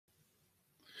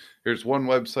Here's one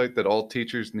website that all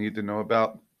teachers need to know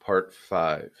about, Part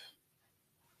 5.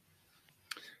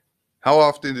 How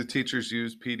often do teachers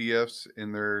use PDFs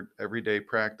in their everyday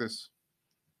practice?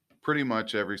 Pretty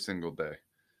much every single day.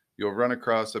 You'll run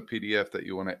across a PDF that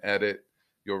you want to edit.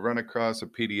 You'll run across a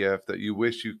PDF that you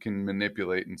wish you can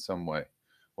manipulate in some way.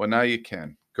 Well, now you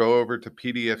can. Go over to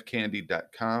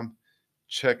pdfcandy.com.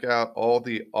 Check out all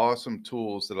the awesome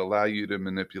tools that allow you to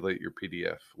manipulate your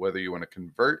PDF, whether you want to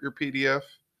convert your PDF,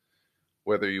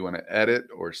 whether you want to edit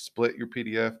or split your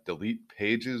PDF, delete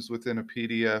pages within a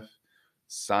PDF,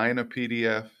 sign a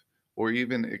PDF, or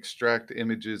even extract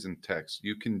images and text.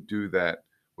 You can do that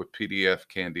with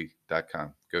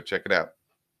pdfcandy.com. Go check it out.